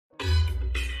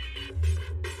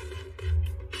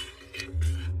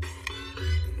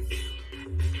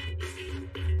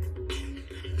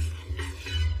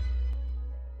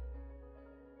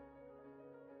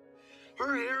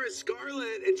Her hair is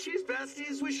scarlet, and she's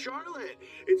besties with Charlotte.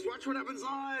 It's Watch What Happens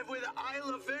Live with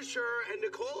Isla Fisher and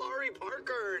Nicole Ari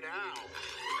Parker now.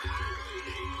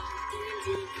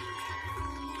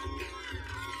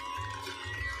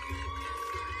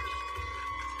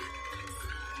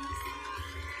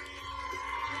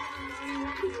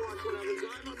 Welcome to Watch What Happens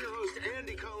Live. I'm your host,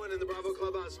 Andy Cohen in the Bravo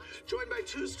Clubhouse, joined by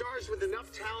two stars with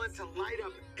enough talent to light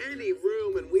up any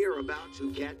room, and we are about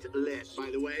to get lit, by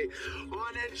the way.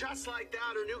 On And Just Like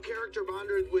That, her new character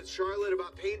bonded with Charlotte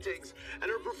about paintings,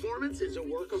 and her performance is a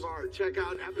work of art. Check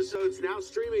out episodes now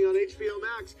streaming on HBO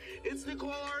Max. It's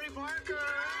Nicole Ari Parker!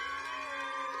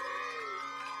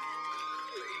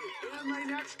 And my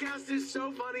next guest is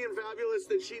so funny and fabulous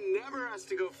that she never has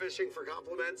to go fishing for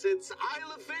compliments. It's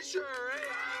Isla Fisher. Hey.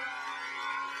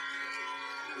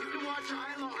 You can watch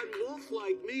Isla on Wolf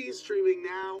Like Me, streaming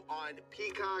now on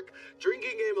Peacock.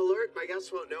 Drinking game alert. My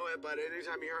guests won't know it, but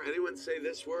anytime you hear anyone say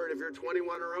this word, if you're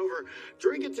 21 or over,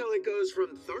 drink until it goes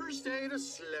from Thursday to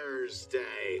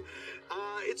Slursday.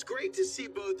 It's great to see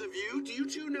both of you. Do you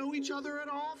two know each other at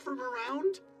all from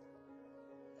around?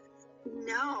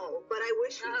 No, but I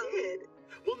wish we did.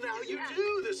 Well, now you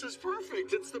do. This is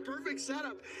perfect. It's the perfect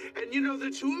setup. And you know,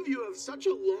 the two of you have such a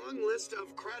long list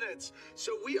of credits,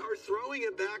 so we are throwing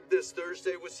it back this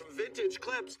Thursday with some vintage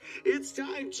clips. It's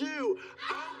time to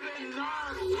open the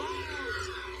vault.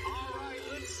 All right,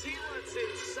 let's see what's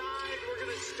inside. We're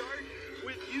going to start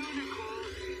with you, Nicole.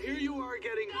 Here you are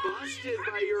getting busted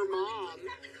by your mom.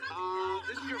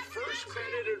 This is your first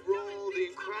credited role, The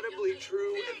Incredibly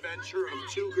True Adventure of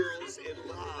Two Girls in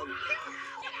Love.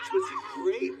 Which was a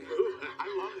great movie. I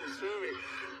love this movie.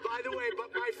 By the way,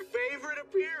 but my favorite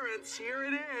appearance, here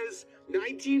it is,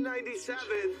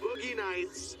 1997, Boogie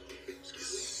Nights.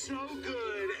 So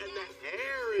good, and the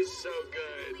hair is so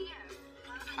good.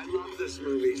 I love this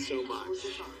movie so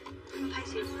much.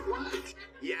 What?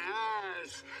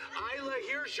 Yes. Isla,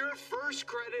 here's your first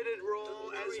credited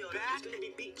role as back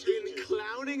in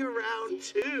Clowning Around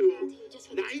 2.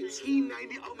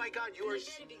 1990. Oh my God, you're a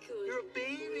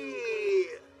baby.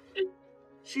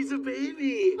 She's a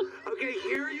baby. Okay,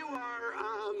 here you are.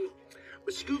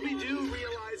 Scooby-Doo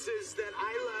realizes that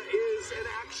Isla is an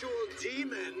actual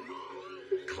demon.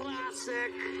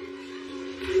 Classic.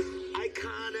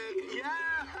 Iconic.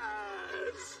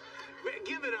 Yes.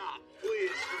 Give it up,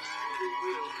 please.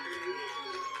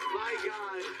 My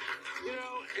God. You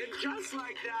know, and just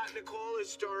like that, Nicole is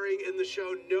starring in the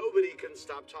show nobody can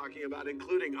stop talking about,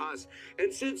 including us.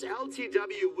 And since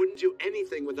LTW wouldn't do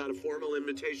anything without a formal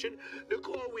invitation,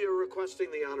 Nicole, we are requesting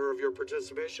the honor of your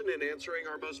participation in answering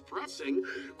our most pressing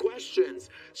questions.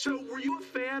 So, were you a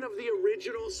fan of the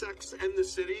original Sex and the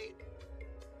City?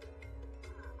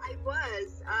 I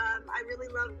was. I really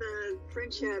love the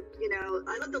friendship, you know.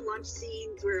 I love the lunch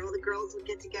scenes where all the girls would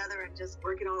get together and just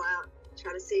work it all out,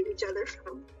 try to save each other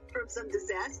from some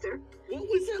disaster. What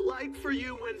was it like for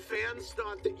you when fans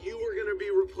thought that you were going to be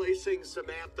replacing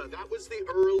Samantha? That was the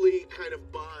early kind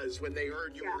of buzz when they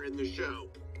heard you were in the show.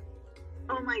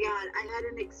 Oh my God, I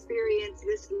hadn't experienced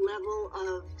this level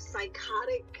of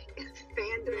psychotic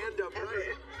fandom ever.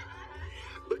 Right?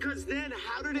 Because then,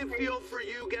 how did it feel for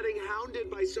you getting hounded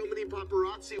by so many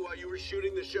paparazzi while you were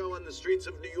shooting the show on the streets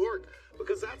of New York?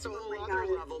 Because that's a whole other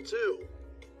level, too.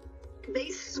 They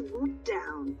swooped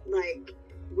down, like,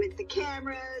 with the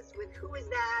cameras, with who is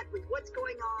that, with what's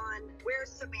going on, where's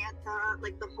Samantha,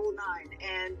 like the whole nine.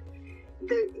 And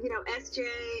the, you know, SJ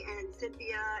and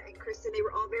Cynthia and Kristen, they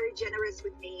were all very generous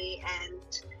with me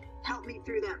and helped me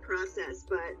through that process.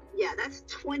 But yeah, that's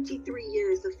 23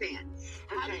 years of fans,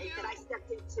 okay, that I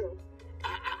stepped into.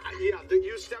 Yeah, that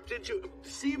you stepped into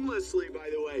seamlessly,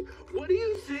 by the way. What do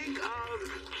you think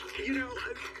of, you know,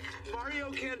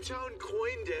 Mario Cantone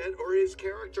coined it, or his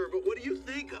character, but what do you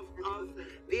think of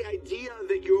the idea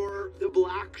that you're the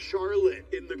Black Charlotte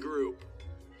in the group?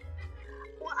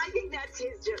 Well, I think that's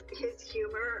his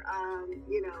humor.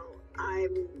 You know,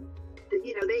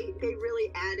 they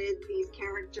really added these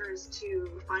characters to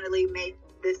finally make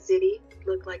the city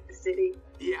look like the city.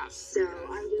 Yes. So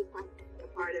I'm just a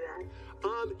part of that.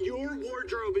 Your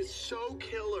wardrobe is so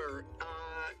killer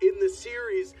in the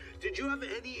series. Did you have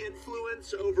any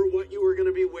influence over what you were going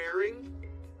to be wearing?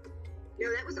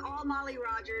 No, that was all Molly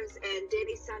Rogers and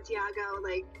Danny Santiago.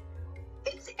 Like,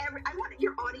 I want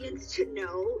your audience to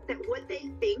know that what they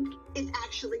think is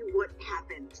actually what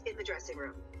happened in the dressing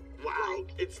room. Wow,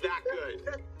 like, it's that good.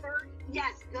 The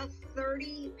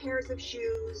 30 pairs of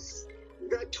shoes,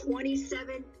 the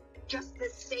 27, just the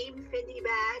same Fendi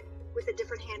bag with a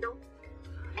different handle,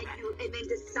 and then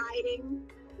deciding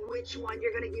which one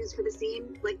you're going to use for the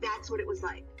scene. Like, that's what it was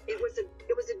like. It was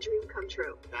a dream come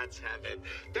true. That's heaven.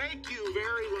 Thank you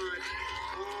very much.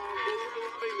 We're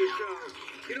loving the show.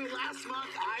 You know, last month,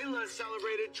 Isla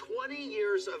celebrated 20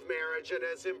 years of marriage, and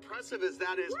as impressive as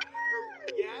that is,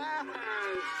 yes.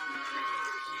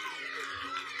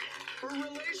 Her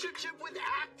relationship with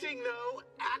acting, though,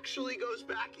 actually goes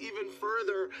back even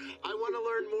further. I want to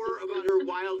learn more about her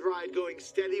wild ride going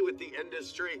steady with the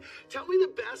industry. Tell me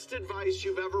the best advice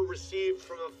you've ever received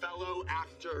from a fellow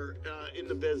actor in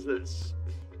the business.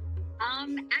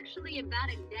 Actually, about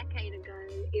a decade ago,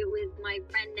 it was my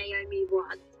friend Naomi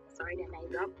Watts. Sorry to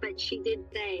name drop, but she did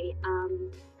say,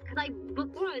 because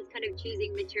before I was kind of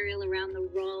choosing material around the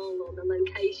role or the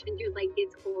location, she was like,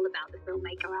 it's all about the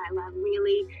filmmaker, Isla.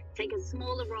 Really take a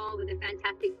smaller role with a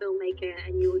fantastic filmmaker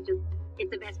and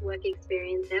it's the best work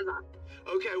experience ever.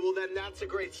 Okay, well then that's a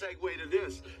great segue to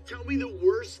this. Tell me the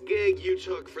worst gig you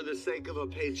took for the sake of a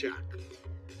paycheck.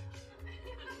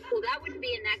 Well, that wouldn't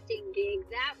be an acting gig.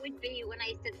 That would be when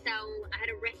I used to sell, I had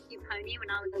a rescue pony when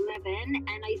I was 11,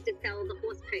 and I used to sell the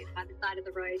horse poop by the side of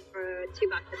the road for $2 a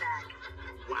bag.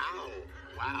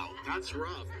 Wow, that's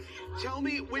rough. Tell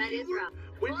me, when that you is were, rough.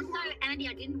 When also, you were... Andy,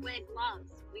 I didn't wear gloves.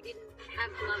 We didn't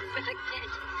have gloves back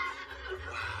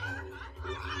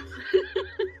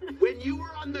then. When you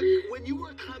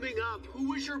were coming up, who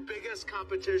was your biggest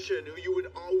competition? Who you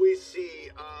would always see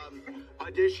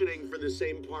auditioning for the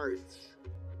same parts?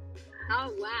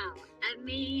 Oh, wow. I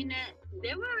mean,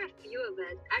 there were a few of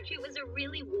us. Actually, it was a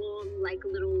really warm, like,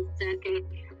 little circuit,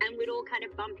 and we'd all kind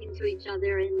of bump into each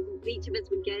other, and each of us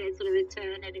would get a sort of a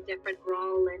turn at a different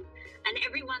role, and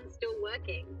everyone's still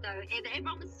working. So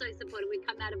everyone was so supportive. We'd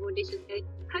come out of auditions going,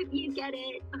 hope you get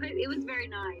it. It was very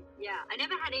nice. Yeah. I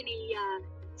never had any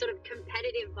sort of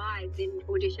competitive vibes in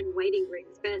audition waiting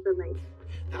rooms, personally.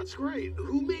 That's great.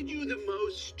 Who made you the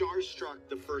most starstruck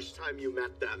the first time you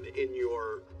met them in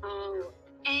your... Oh,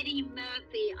 Eddie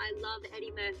Murphy. I love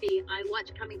Eddie Murphy. I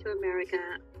watched Coming to America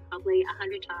probably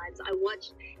 100 times. I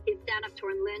watched his stand-up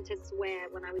tour and learned to swear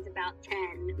when I was about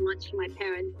 10, much to my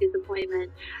parents'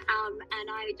 disappointment. And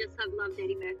I just have loved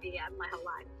Eddie Murphy my whole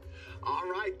life. All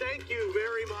right. Thank you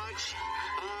very much.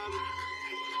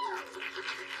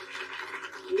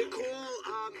 Nicole,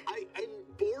 and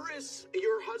Boris,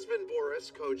 your husband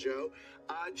Boris Kojo,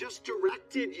 just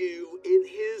directed you in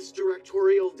his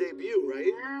directorial debut,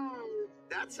 right? Wow.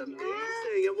 That's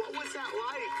amazing. And what was that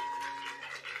like,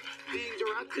 being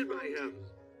directed by him?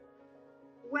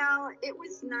 Well, it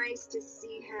was nice to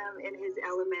see him in his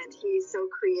element. He's so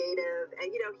creative,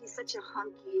 and he's such a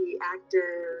hunky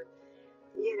actor,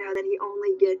 that he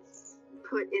only gets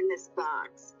put in this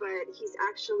box, but he's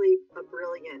actually a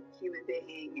brilliant human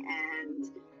being, and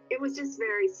it was just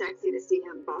very sexy to see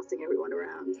him bossing everyone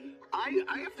around. I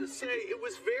have to say,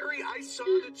 I saw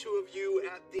the two of you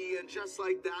at the Just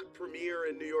Like That premiere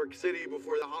in New York City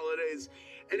before the holidays,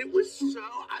 and I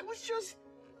was just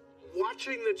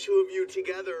watching the two of you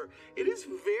together. It is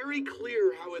very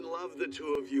clear how in love the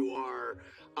two of you are.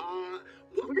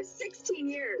 We're 16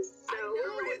 years, so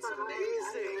we're right it's behind.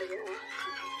 amazing.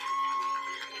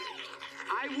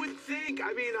 I would think,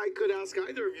 I could ask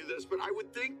either of you this, but I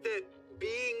would think that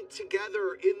being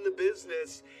together in the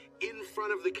business in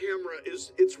front of the camera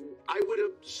I would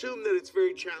assume that it's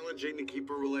very challenging to keep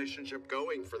a relationship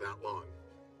going for that long.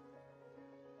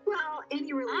 Well,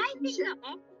 any relationship. I think the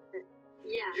opposite.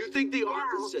 Yeah. You think the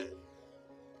opposite?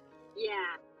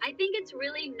 Yeah. I think it's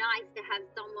really nice to have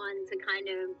someone to kind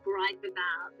of gripe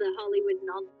about the Hollywood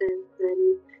nonsense,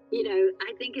 and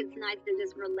I think it's nice to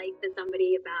just relate to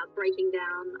somebody about breaking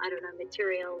down,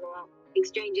 material or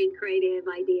exchanging creative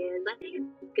ideas. I think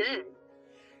it's good.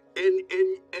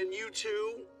 And you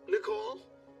too, Nicole?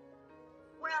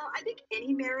 Well, I think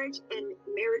any marriage and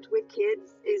marriage with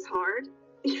kids is hard.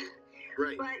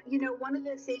 Right. But, one of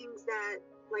the things that,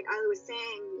 like I was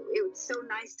saying, it was so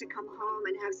nice to come home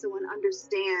and have someone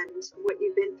understand what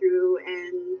you've been through.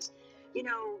 And,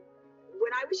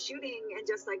 when I was shooting and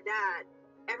Just Like That,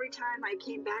 every time I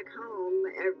came back home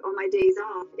on my days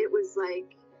off, it was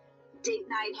like date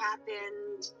night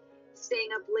happened, staying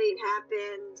up late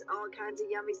happened, all kinds of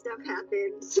yummy stuff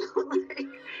happened. So, like,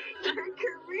 your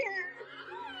career,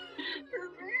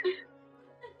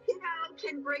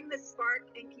 can bring the spark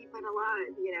and keep it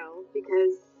alive,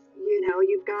 because,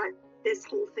 you've got this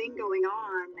whole thing going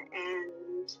on,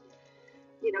 and,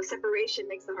 separation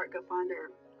makes the heart go fonder.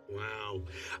 Wow.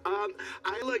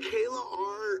 Isla, Kayla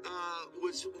R.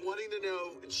 Was wanting to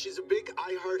know, she's a big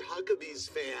I Heart Huckabees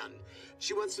fan.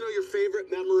 She wants to know your favorite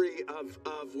memory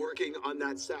of working on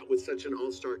that set with such an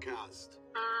all-star cast.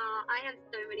 I have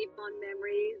so many fond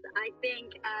memories. I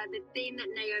think the scene that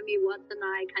Naomi Watts and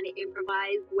I kind of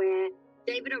improvised where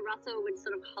David O. Russell would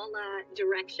sort of holler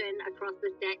direction across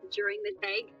the set during the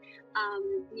take,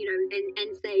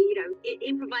 and say,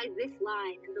 improvise this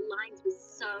line. And the lines were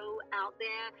so out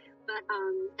there. But,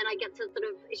 and I get to sort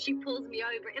of, she pulls me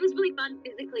over. It was really fun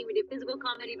physically. We did physical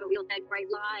comedy, but we also had great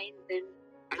lines. And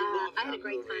I had a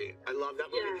great time. I love that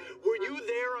movie. Yeah. Were you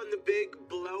there on the big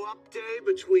blow-up day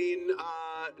between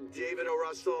David O.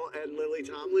 Russell and Lily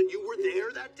Tomlin? You were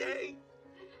there that day?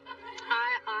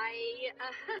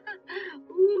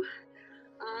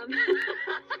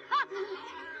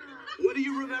 What do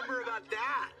you remember about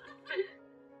that?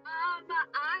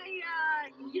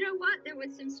 You know what? There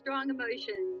was some strong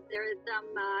emotions. There is some,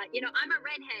 I'm a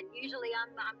redhead. Usually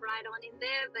I'm right on in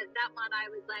there, but that one I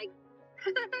was like,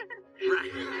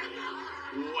 Right.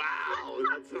 Wow,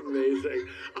 that's amazing.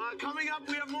 Coming up,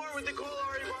 we have more with Nicole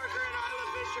Ari, Parker, and Isla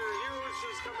Fisher. Here's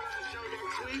who's coming on the show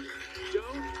next week.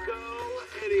 Don't go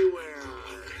anywhere.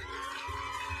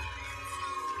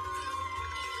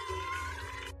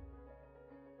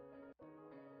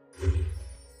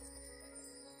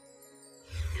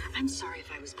 I'm sorry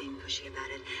if I was being pushy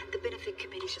about it. The benefit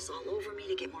committee's just all over me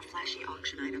to get more flashy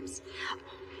auction items.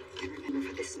 And remember,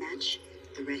 for this match,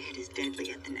 the redhead is deadly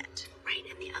at the net. Right,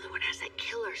 and the other one has that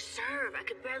killer serve. I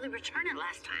could barely return it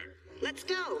last time. Let's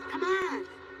go. Come on.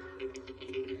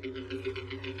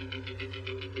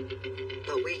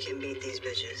 But we can beat these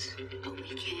bitches. Oh,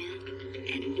 we can.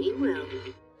 And we will.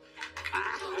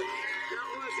 That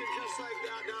wasn't just like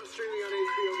that. Now streaming on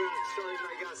HBO Max, starring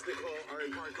my guest Nicole Ari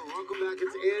Parker. Welcome back.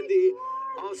 It's Andy,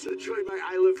 also joined by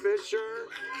Isla Fisher.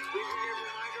 Please give a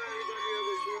reminder, everybody, of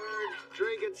this word.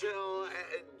 Drink until,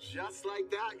 and just like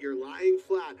that, you're lying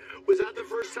flat. Was that the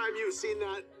first time you've seen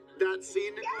that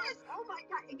scene, Nicole? Yes. Oh my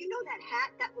God. You know that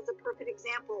hat? That was a perfect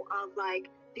example of like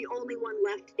the only one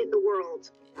left in the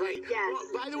world. Right. Yes.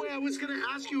 Well, by the way, I was going to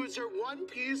ask you, is there one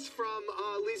piece from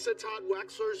Lisa Todd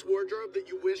Wexler's wardrobe that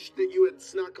you wish that you had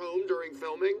snuck home during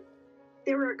filming?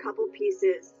 There were a couple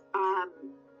pieces.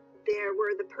 There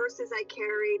were the purses I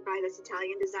carried by this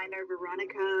Italian designer,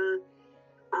 Veronica.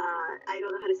 I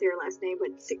don't know how to say her last name,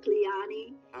 but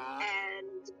Cigliani.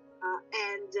 And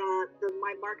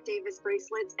my Mark Davis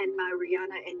bracelets and my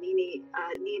Rihanna and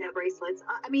Nina bracelets.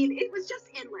 I mean, it was just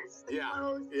endless. The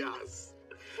clothes. Yes.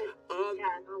 Yeah. Oh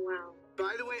wow.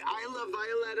 By the way, Isla,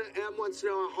 Violetta M wants to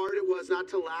know how hard it was not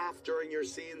to laugh during your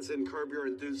scenes in Curb Your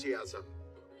Enthusiasm.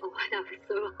 oh, that was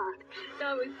so hard.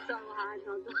 That was so hard.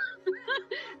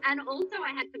 And also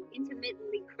I had to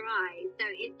intermittently cry. So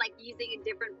it's like using a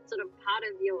different sort of part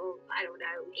of your, I don't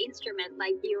know, instrument.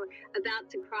 Like you're about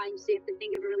to cry and so you have to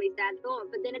think of a really sad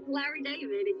thought. But then it's Larry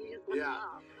David and you just want to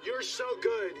laugh. You're so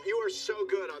good. You are so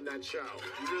good on that show.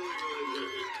 Really, really good.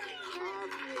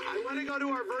 I want to go to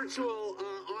our virtual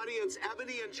audience.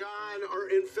 Ebony and John are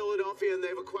in Philadelphia, and they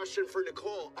have a question for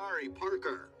Nicole Ari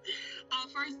Parker.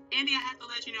 First, Andy, I have to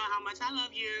let you know how much I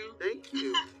love you. Thank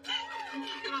you.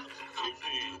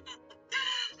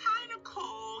 Hi,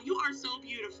 Nicole. You are so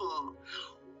beautiful.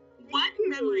 What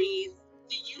memories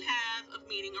do you have of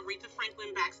meeting Aretha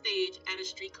Franklin backstage at a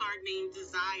streetcar named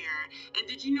Desire? And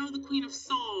did you know the Queen of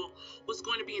Soul was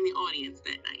going to be in the audience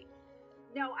that night?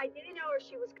 No, I didn't know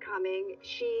she was coming.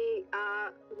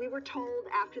 We were told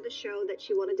after the show that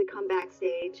she wanted to come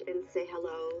backstage and say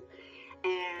hello.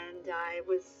 And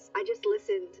I just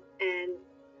listened and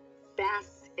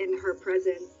basked in her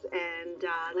presence. And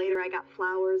later I got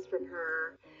flowers from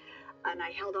her and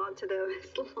I held on to them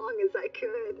as long as I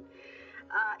could.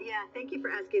 Yeah, thank you for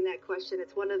asking that question.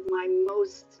 It's one of my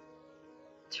most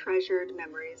treasured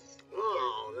memories.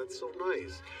 Oh, that's so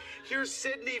nice. Here's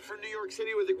Sydney from New York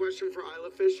City with a question for Isla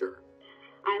Fisher.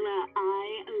 Isla,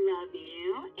 I love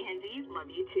you. Andy, love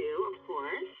you too, of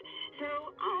course. So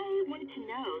I wanted to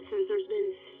know, since there's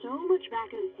been so much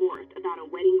back and forth about a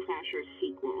Wedding Crashers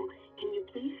sequel, can you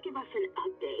please give us an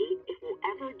update if we'll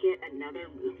ever get another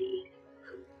movie?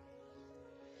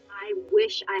 I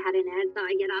wish I had an answer.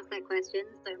 I get asked that question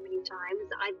so many times.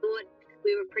 I thought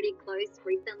we were pretty close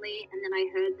recently, and then I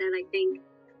heard that I think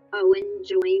Owen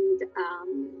joined,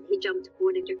 he jumped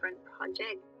aboard a different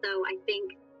project. So I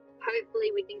think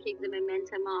hopefully we can keep the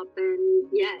momentum up,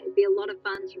 and yeah, it'd be a lot of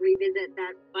fun to revisit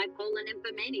that bipolar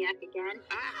nymphomaniac again.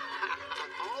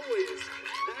 Always.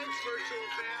 Thanks, virtual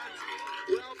fans.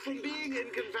 Well, from being in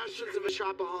Confessions of a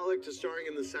Shopaholic to starring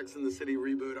in the Sex and the City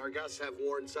reboot, our guests have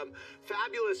worn some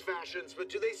fabulous fashions, but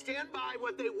do they stand by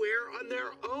what they wear on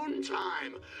their own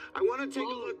time? I want to take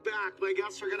a look back. My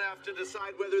guests are going to have to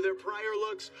decide whether their prior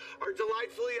looks are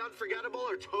delightfully unforgettable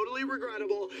or totally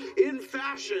regrettable in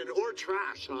fashion or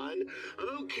trash, hon.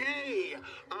 Okay,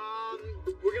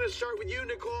 we're going to start with you,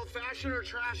 Nicole. Fashion or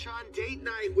trash on date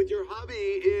night with your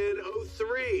hubby in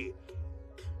 '03?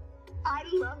 I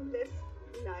love this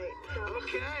night. So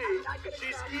Okay, I'm not gonna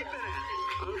she's crack keeping that.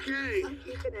 it. Okay. I'm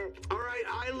keeping it. All right,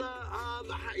 Isla,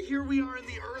 here we are in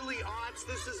the early aughts.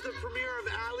 This is the premiere of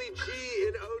Ali G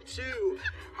in '02.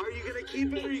 Are you going to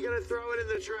keep it or are you going to throw it in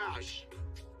the trash?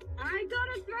 I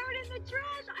gotta throw it in the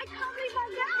trash. I can't believe my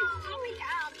dad's going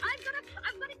out. I've got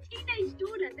a teenage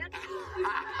daughter. That's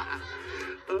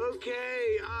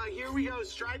Okay, here we go.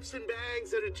 Stripes and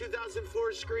bangs at a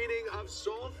 2004 screening of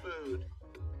Soul Food.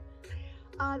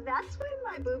 That's when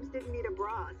my boobs didn't need a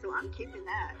bra, so I'm keeping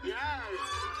that. Yes.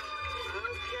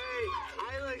 Okay,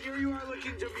 Isla, here you are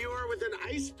looking demure with an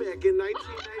ice pick in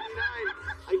 1999.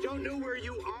 I don't know where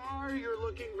you are. You're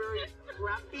looking very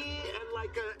preppy and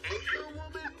like an anchor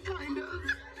woman, kind of.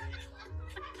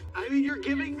 I mean, you're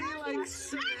giving me like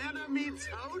Savannah meets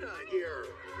Hoda here.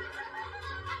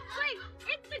 Wait,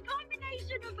 it's the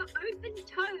combination of open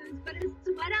toes, but a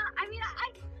sweater. I mean,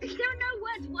 there are no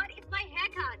words. What? It's my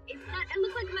haircut. It's not. It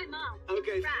looks like my mom.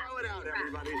 Okay, throw it out,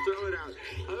 everybody. Throw it out.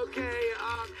 Okay,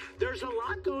 there's a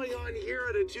lot going on here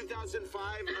at a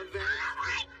 2005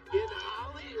 event in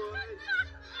Hollywood.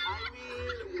 I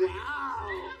mean,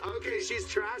 wow. Okay, she's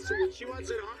trashing it. She wants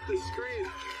it off the screen.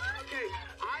 Okay,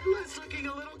 Isla's looking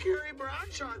a little Carrie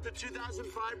Bradshaw at the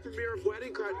 2005 premiere of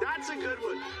Wedding Crashers. That's a good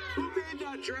one. Who made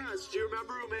that dress? Do you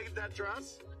remember who made that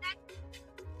dress?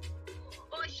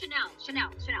 Oh, Chanel.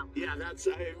 Yeah, that's,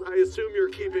 I assume you're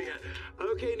keeping it.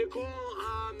 Okay, Nicole,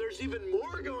 there's even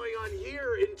more going on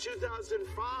here in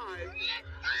 2005.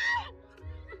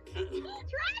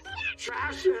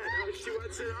 Trash it. Oh, she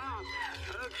wants it off.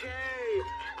 Okay.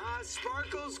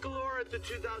 Sparkles galore at the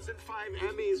 2005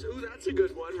 Emmys. Ooh, that's a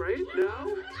good one, right?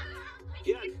 No?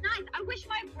 Yeah. It's nice. I wish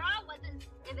my bra wasn't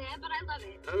there, but I love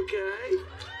it. Okay.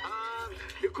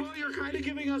 Nicole, you're kind of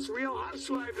giving us Real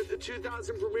Housewife at the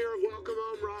 2000 premiere of Welcome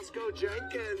Home, Roscoe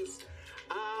Jenkins.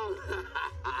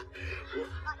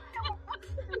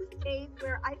 Days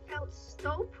where I felt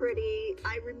so pretty.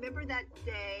 I remember that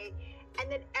day. And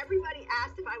then everybody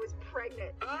asked if I was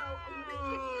pregnant. Oh!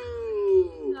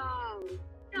 No.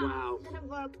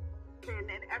 Wow. And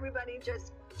everybody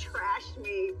just trashed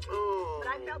me. Oh. But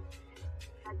I felt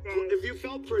that day. Well, if you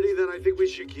felt pretty, then I think we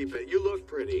should keep it. You look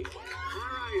pretty. All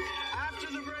right. After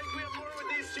the break, we have more with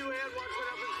these two, and watch what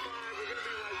happens 5. We're going to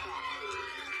be right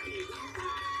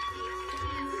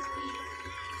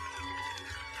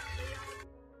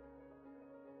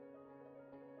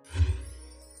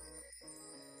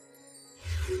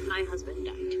back. My husband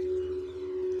died.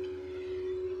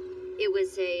 It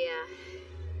was a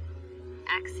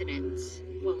accident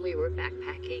when we were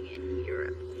backpacking in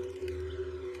Europe.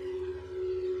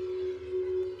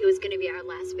 It was going to be our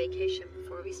last vacation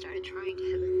before we started trying to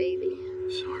have a baby.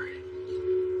 Sorry.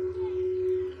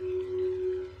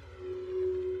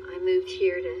 I moved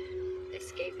here to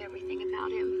escape everything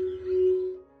about him.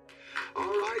 All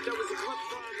right, that was a clip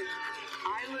from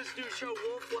Isla's new show,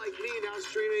 Wolf Like Me, now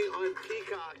streaming on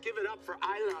Peacock. Give it up for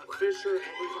Isla Fisher,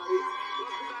 everybody.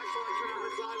 Welcome back to Lecture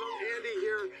Numbers Live. I'm Andy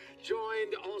here,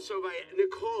 joined also by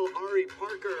Nicole Ari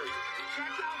Parker.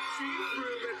 Check out Safe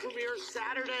Room. It premieres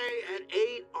Saturday at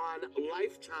 8 on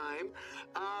Lifetime.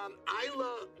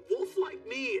 Isla, Wolf Like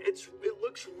Me, it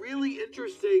looks really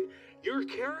interesting. Your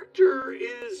character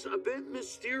is a bit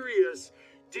mysterious.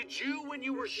 Did you, when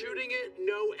you were shooting it,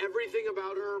 know everything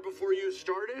about her before you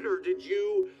started, or did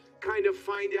you kind of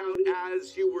find out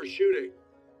as you were shooting?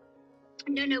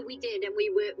 No, we did, and we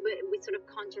sort of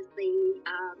consciously,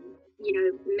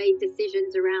 made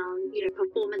decisions around,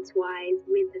 performance-wise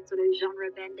with the sort of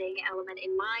genre-bending element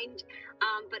in mind.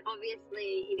 But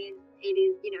obviously, it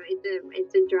is,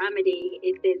 it's a dramedy.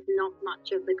 There's not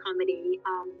much of the comedy.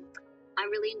 I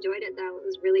really enjoyed it, though. It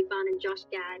was really fun, and Josh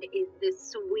Gad is the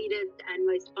sweetest and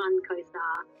most fun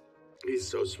co-star. He's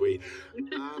so sweet.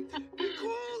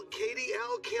 Nicole, Katie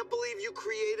L, can't believe you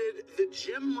created the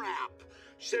gym rap.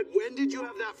 She said, when did you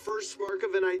have that first spark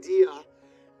of an idea,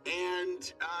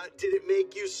 and did it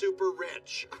make you super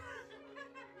rich?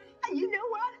 You know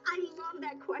what? I love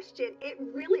that question. It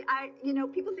really,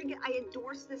 people think I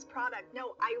endorse this product.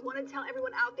 No, I want to tell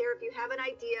everyone out there, if you have an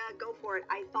idea, go for it.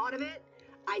 I thought of it.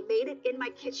 I made it in my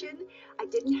kitchen. I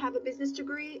didn't have a business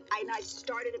degree, and I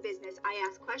started a business. I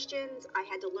asked questions. I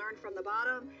had to learn from the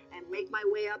bottom and make my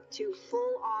way up to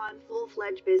full-on,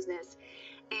 full-fledged business.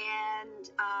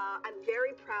 And I'm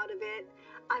very proud of it.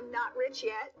 I'm not rich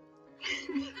yet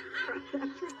from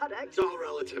the product. It's all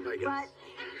relative, I guess.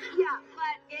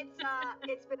 But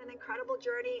it's been an incredible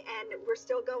journey, and we're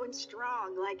still going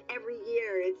strong. Like every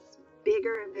year, it's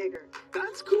bigger and bigger.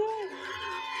 That's cool.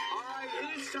 All right,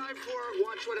 it is time for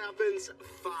Watch What Happens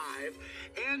 5.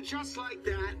 And just like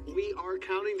that, we are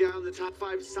counting down the top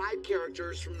 5 side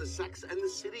characters from the Sex and the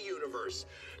City universe.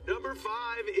 Number 5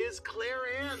 is Claire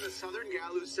Ann, the Southern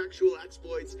gal whose sexual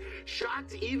exploits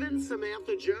shocked even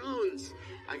Samantha Jones.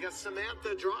 I guess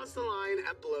Samantha draws the line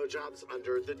at blowjobs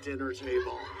under the dinner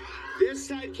table. This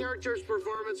side character's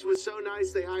performance was so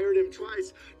nice they hired him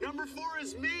twice. Number 4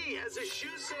 is me as a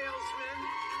shoe salesman.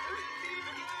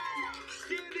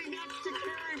 Standing next to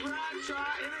Carrie Bradshaw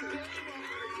in a game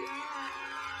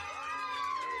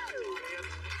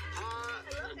I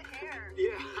love the hair.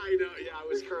 Yeah, I know. Yeah, I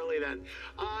was curly then.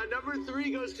 Number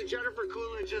 3 goes to Jennifer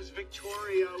Coolidge as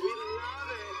Victoria. We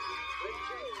love it. When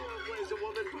Jake Cole plays a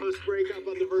woman post-breakup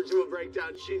on the verge of a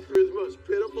breakdown, she threw the most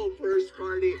pitiful first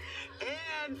party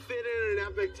and fit in an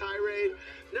epic tirade.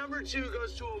 Number 2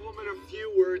 goes to a woman of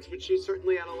few words, but she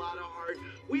certainly had a lot of heart.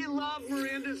 We love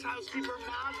Miranda's housekeeper,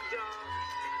 Magda,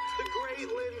 the great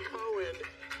Lynn Cohen.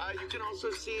 You can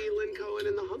also see Lynn Cohen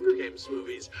in the Hunger Games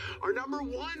movies. Our number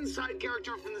 1 side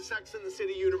character from the Sex and the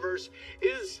City universe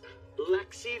is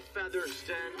Lexi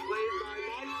Featherston, played by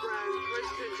my friend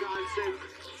Kristen Johnson.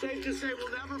 Safe to say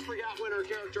we'll never forget when her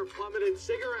character plummeted,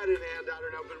 cigarette in hand, out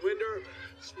an open window.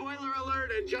 Spoiler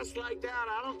alert, and just like that,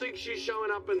 I don't think she's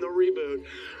showing up in the reboot.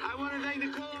 I want to thank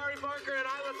Nicole Ari, Parker, and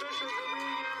Isla Fisher for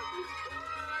being here.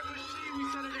 Tomorrow night with She, we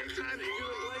set a date time to do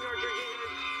and playing our drinking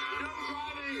game. No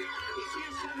driving. We'll see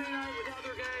you Sunday night with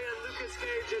Heather Gay and Lucas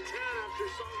Gage at 10 after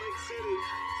Salt Lake City.